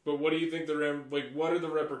 But what do you think what are the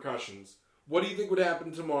repercussions? What do you think would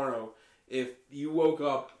happen tomorrow if you woke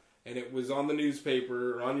up and it was on the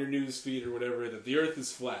newspaper or on your news feed or whatever that the Earth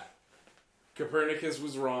is flat? Copernicus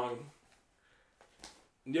was wrong.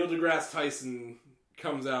 Neil deGrasse Tyson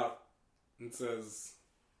comes out and says,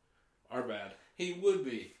 "Our bad." He would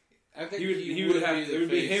be. I think he would have. It would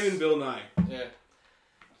be him and Bill Nye. Yeah.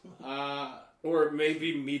 Or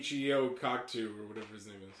maybe Michio Kaku or whatever his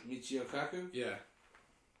name is. Michio Kaku? Yeah.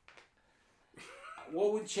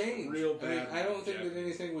 What would change? Real bad. I don't think that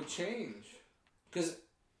anything would change. Because,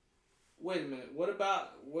 wait a minute. What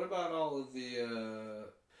about all of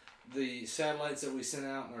the satellites that we sent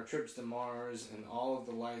out on our trips to Mars and all of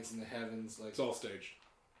the lights in the heavens? Like, It's all staged.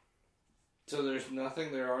 So there's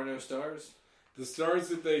nothing? There are no stars? The stars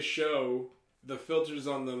that they show, the filters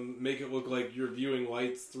on them make it look like you're viewing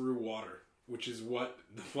lights through water, which is what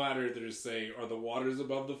the flat earthers say are the waters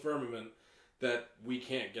above the firmament that we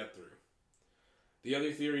can't get through. The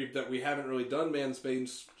other theory that we haven't really done manned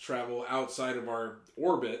space travel outside of our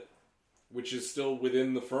orbit, which is still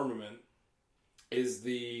within the firmament, is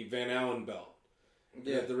the Van Allen belt.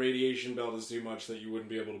 Yeah. That the radiation belt is too much that you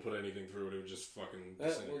wouldn't be able to put anything through it. It would just fucking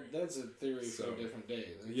disintegrate. That's a theory for a different day.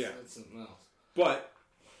 That's something else. But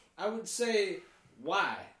I would say,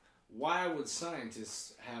 why? Why would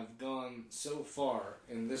scientists have gone so far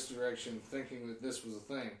in this direction thinking that this was a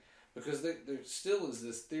thing? Because there still is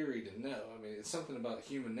this theory to know. I mean, it's something about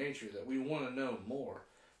human nature that we want to know more.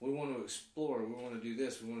 We want to explore. We want to do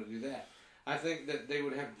this. We want to do that. I think that they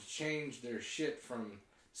would have to change their shit from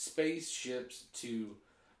spaceships to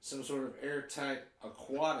some sort of airtight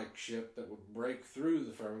aquatic ship that would break through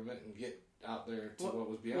the firmament and get out there to what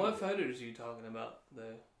was beyond. What photos are you talking about,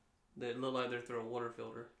 though? That look like they're through a water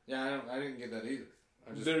filter. Yeah, I didn't get that either.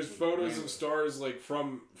 There's photos of stars like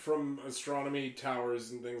from astronomy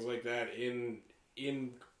towers and things like that in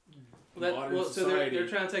modern society. They're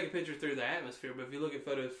trying to take a picture through the atmosphere, but if you look at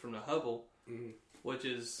photos from the Hubble, which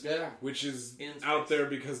is out there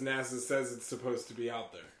because NASA says it's supposed to be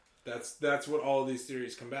out there. That's what all of these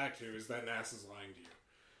theories come back to, is that NASA's lying to you.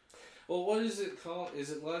 Well, what is it called? Is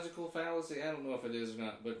it logical fallacy? I don't know if it is or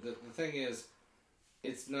not, but the thing is,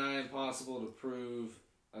 it's nigh impossible to prove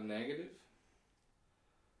a negative.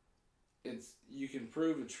 You can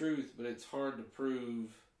prove a truth, but it's hard to prove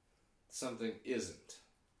something isn't.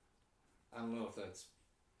 I don't know if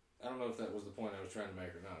that was the point I was trying to make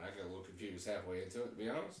or not. I got a little confused halfway into it, to be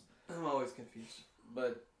honest. I'm always confused.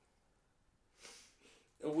 But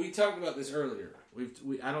we talked about this earlier.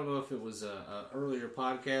 I don't know if it was a earlier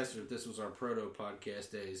podcast or if this was our proto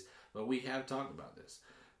podcast days, but we have talked about this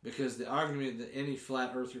because the argument that any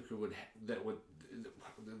flat earther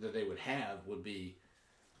that they would have would be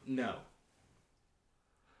no.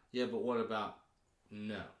 Yeah, but what about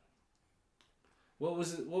no? What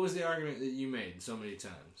was the argument that you made so many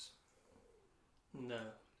times?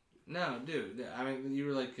 No, dude. I mean, you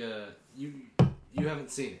were like, you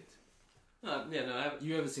haven't seen it. I haven't.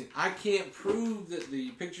 You haven't seen it. I can't prove that the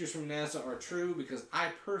pictures from NASA are true because I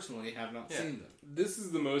personally have not seen them. This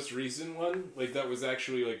is the most recent one, like that was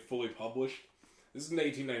actually like fully published. This is in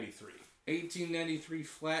 1893. 1893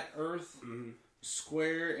 flat Earth,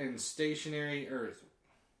 square and stationary Earth.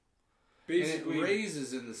 Basically, and it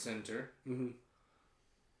raises in the center.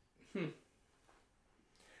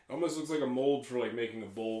 Almost looks like a mold for like making a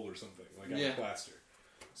bowl or something, like out Yeah. of plaster.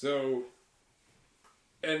 So,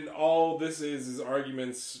 and all this is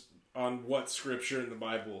arguments on what scripture in the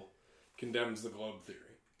Bible condemns the globe theory.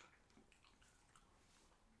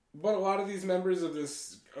 But a lot of these members of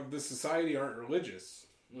this society aren't religious.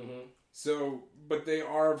 Mm-hmm. So, but they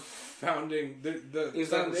are founding the Is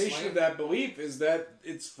that foundation slant? of that belief is that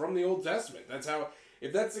it's from the Old Testament. That's how.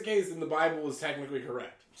 If that's the case, then the Bible is technically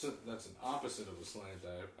correct. So that's an opposite of a slant,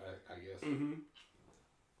 I guess. Mm-hmm.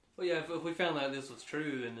 Well, yeah, if we found out this was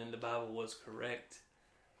true and then the Bible was correct,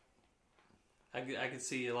 I could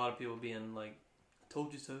see a lot of people being like, "I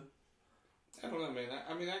told you so." I don't know, man.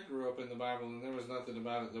 I mean, I grew up in the Bible, and there was nothing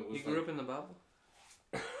about it that was. You grew up in the Bible?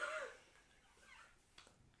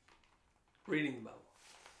 Reading the Bible.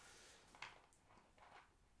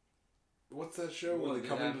 What's that show What when they did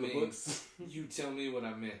come I into the mean? books? You tell me what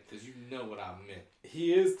I meant, because you know what I meant.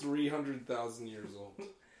 He is 300,000 years old.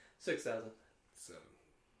 6,000. So,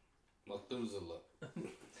 Methuselah.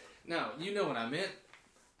 No, you know what I meant.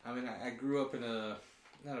 I mean, I grew up in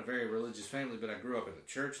not a very religious family, but I grew up in a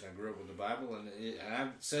church, and I grew up with the Bible, and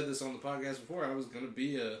I've said this on the podcast before, I was going to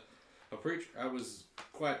be a preacher. I was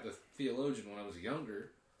quite the theologian when I was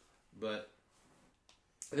younger, but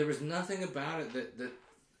there was nothing about it that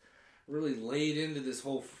really laid into this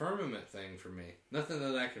whole firmament thing for me. Nothing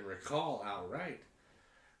that I can recall outright.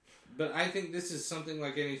 But I think this is something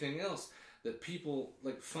like anything else that people,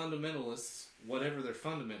 like fundamentalists, whatever their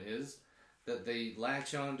fundament is, that they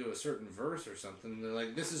latch on to a certain verse or something, and they're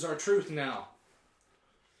like, this is our truth now.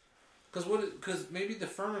 Because maybe the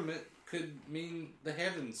firmament could mean the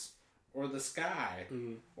heavens, or the sky,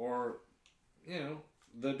 or,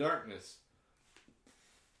 the darkness.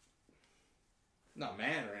 Not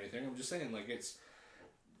man or anything, I'm just saying, like,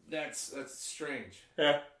 that's strange.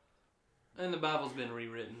 yeah. And the Bible's been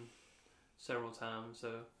rewritten several times,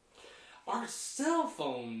 so... Our cell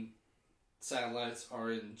phone satellites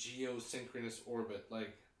are in geosynchronous orbit.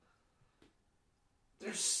 Like,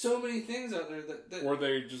 there's so many things out there that Or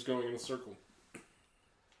they're just going in a circle.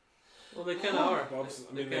 Well, they kind of are.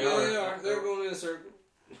 I mean, They they yeah, kinda are. they are. They're going in a circle.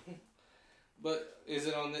 But is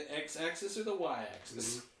it on the x-axis or the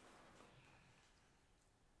y-axis?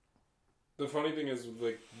 The funny thing is, with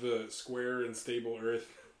like the square and stable Earth,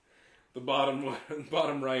 the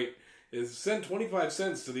bottom right is send 25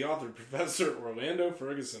 cents to the author Professor Orlando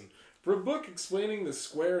Ferguson for a book explaining the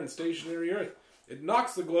square and stationary Earth. It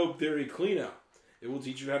knocks the globe theory clean out. It will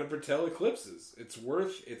teach you how to foretell eclipses. It's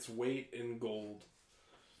worth its weight in gold.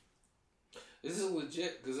 This is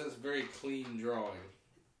legit because that's a very clean drawing.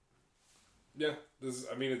 Yeah, it's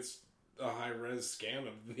a high-res scan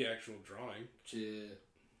of the actual drawing. Shit.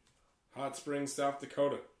 Hot Springs, South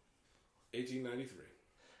Dakota, 1893.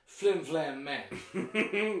 Flim flam man.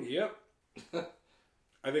 Yep.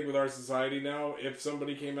 I think with our society now, if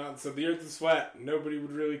somebody came out and said the Earth is flat, nobody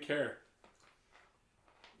would really care.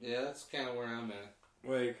 Yeah, that's kind of where I'm at.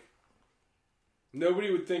 Like,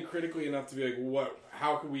 nobody would think critically enough to be like, what?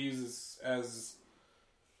 How can we use this as?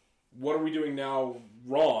 What are we doing now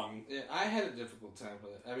wrong? Yeah, I had a difficult time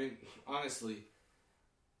with it. I mean, honestly,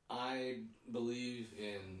 I believe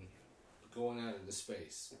in going out into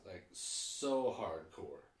space, like, so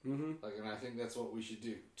hardcore. Mm-hmm. Like, and I think that's what we should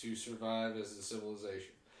do to survive as a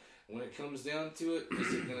civilization. When it comes down to it,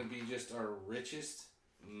 is it going to be just our richest?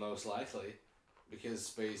 Most likely, because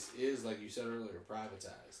space is, like you said earlier,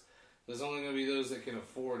 privatized. There's only going to be those that can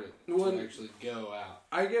afford it to actually go out.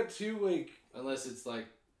 I get to, like... Unless it's, like,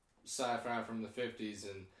 sci-fi from the 50s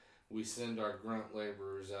and we send our grunt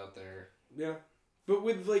laborers out there. Yeah. But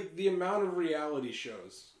with, like, the amount of reality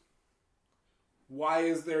shows, why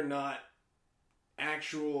is there not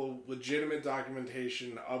actual legitimate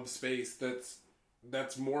documentation of space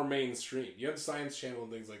that's more mainstream? You have Science Channel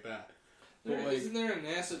and things like that. Isn't there a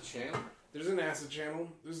NASA channel? There's a NASA channel.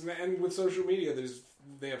 And with social media,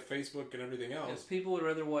 they have Facebook and everything else. Yes, people would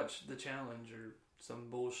rather watch The Challenge or some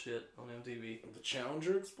bullshit on MTV. The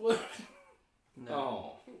Challenger exploded. No.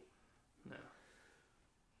 Oh. No.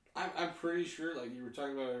 I'm pretty sure, like you were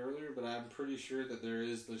talking about it earlier, but I'm pretty sure that there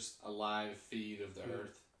is just a live feed of the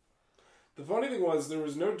Earth. The funny thing was, there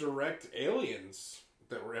was no direct aliens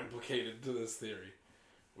that were implicated to this theory,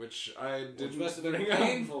 which I didn't. Which must have been bring up.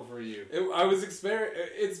 painful for you.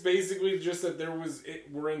 It's basically just that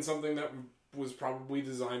we're in something that was probably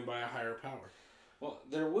designed by a higher power. Well,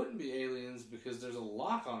 there wouldn't be aliens because there's a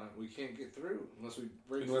lock on it. We can't get through unless we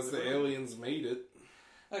break Unless through the firmament. aliens made it.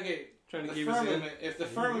 Okay, Trying to the keep us in. firmament. If the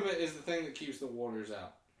firmament is the thing that keeps the waters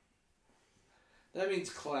out, that means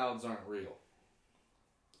clouds aren't real.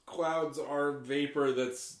 Clouds are vapor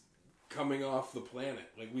that's coming off the planet.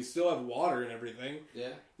 Like, we still have water and everything. Yeah.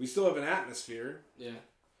 We still have an atmosphere. Yeah.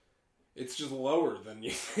 It's just lower than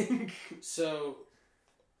you think. So,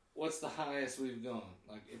 what's the highest we've gone?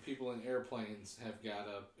 Like, if people in airplanes have got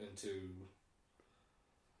up into...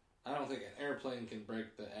 I don't think an airplane can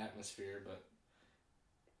break the atmosphere, but...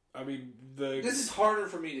 I mean, This is harder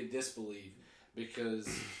for me to disbelieve, because...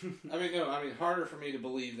 harder for me to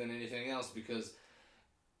believe than anything else, because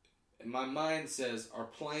my mind says our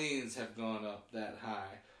planes have gone up that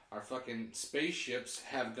high. Our fucking spaceships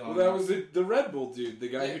have gone Well, that up. was the Red Bull dude, the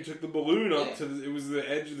guy Yeah. who took the balloon up Yeah. to it was the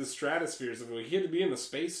edge of the stratosphere. So he had to be in the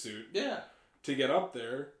spacesuit Yeah. to get up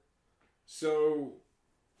there. So,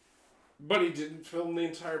 but he didn't film the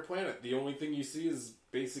entire planet. The only thing you see is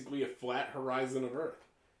basically a flat horizon of Earth.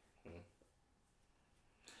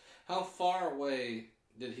 How far away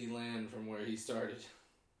did he land from where he started?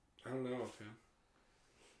 I don't know, man.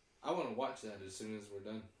 I want to watch that as soon as we're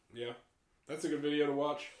done. Yeah, that's a good video to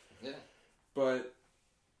watch. Yeah. But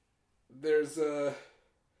there's a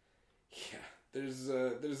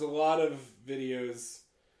lot of videos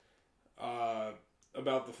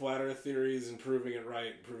about the flat Earth theories and proving it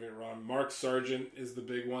right, and proving it wrong. Mark Sargent is the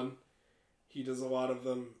big one. He does a lot of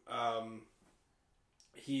them.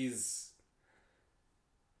 He's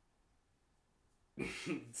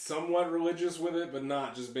somewhat religious with it, but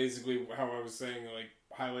not just basically how I was saying, like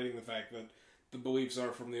highlighting the fact that the beliefs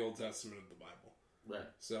are from the Old Testament of the Bible. Right.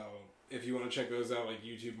 So if you want to check those out, like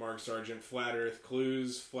YouTube, Mark Sargent, Flat Earth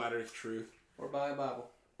Clues, Flat Earth Truth, Or buy a Bible.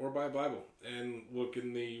 or buy a Bible and look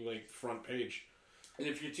in the front page. And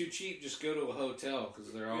if you're too cheap, just go to a hotel,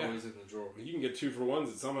 because they're always in the drawer. You can get 2-for-1s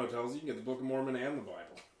at some hotels. You can get the Book of Mormon and the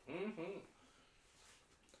Bible. Mm-hmm.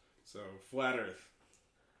 So Flat Earth,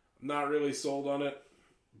 I'm not really sold on it,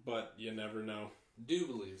 but you never know. Do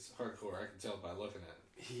believes hardcore. I can tell by looking at it.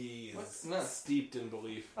 He What? is No. steeped in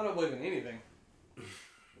belief. I don't believe in anything.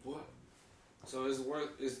 What? So is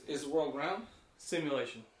the world round?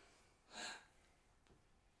 Simulation.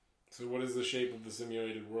 So what is the shape of the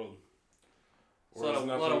simulated world? It's a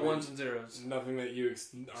lot of ones and zeros. Nothing that you aren't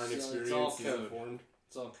So it's all experienced code. informed.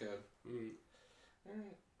 It's all code. Mm.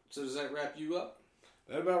 Alright. So does that wrap you up?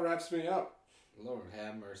 That about wraps me up. Lord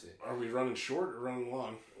have mercy. Are we running short or running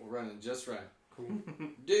long? We're running just right. Cool.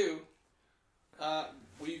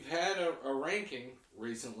 We've had a ranking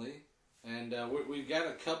recently, and we've got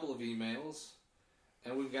a couple of emails,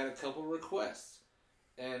 and we've got a couple of requests.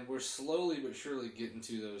 And we're slowly but surely getting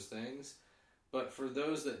to those things. But for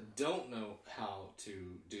those that don't know how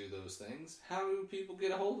to do those things, how do people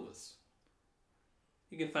get a hold of us?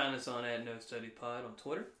 You can find us on @NoStudyPod on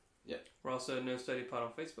Twitter. Yep. We're also NoStudyPod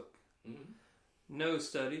on Facebook. Mm-hmm. No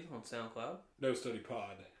Study on SoundCloud.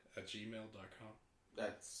 NoStudyPod@gmail.com.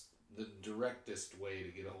 That's the directest way to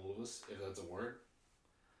get a hold of us, if that's a word.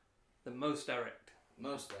 The most direct.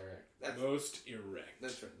 Most direct. That's Most erect.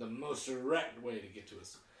 That's right. The most direct way to get to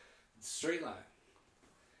us. Straight line.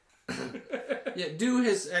 Yeah, Dew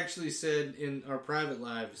has actually said in our private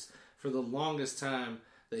lives for the longest time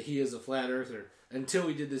that he is a flat earther until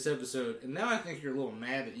we did this episode, and now I think you're a little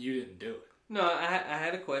mad that you didn't do it. No, I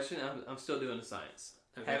had a question. I'm still doing the science.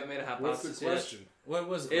 Okay. I haven't made a What's hypothesis the question? What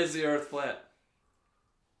was it? yet. Is the Earth flat?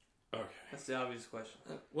 Okay. That's the obvious question.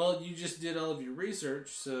 Well, you just did all of your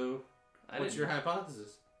research, so what's your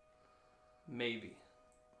hypothesis? Maybe.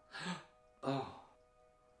 Oh.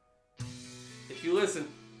 If you listen.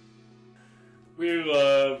 We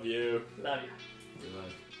love you. Love you.